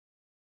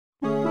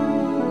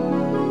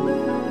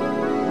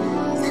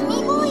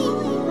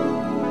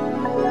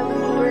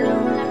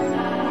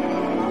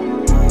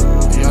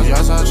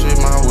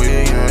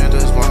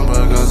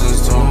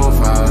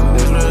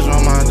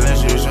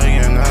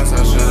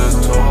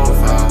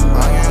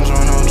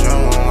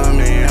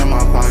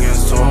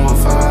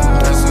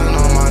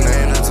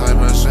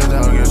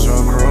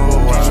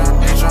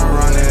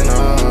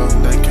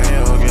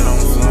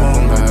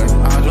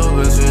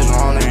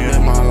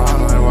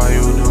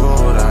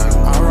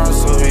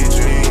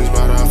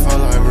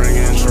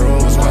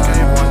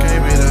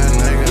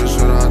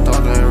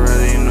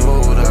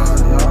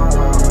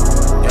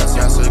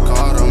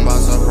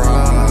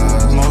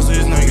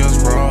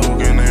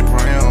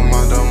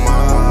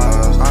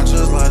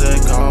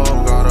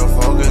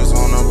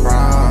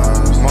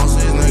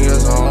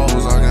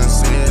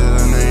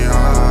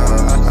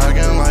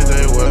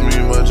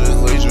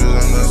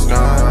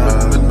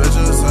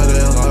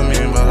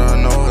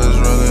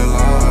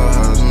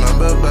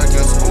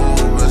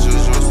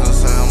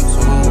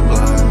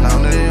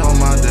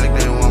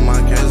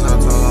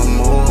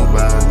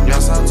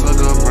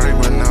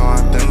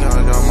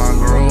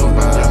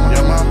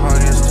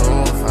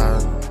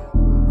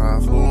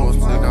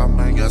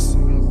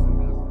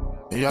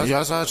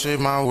Yes, I cheat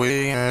my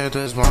weed and hit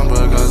this blunt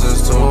because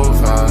it's too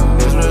fast.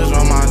 This bitch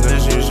on my dick,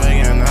 she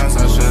shaking ass,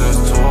 that shit is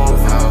too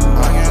fast.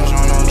 I can't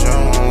show no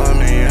chill, won't let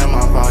me in,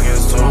 my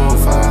pocket's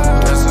too fast.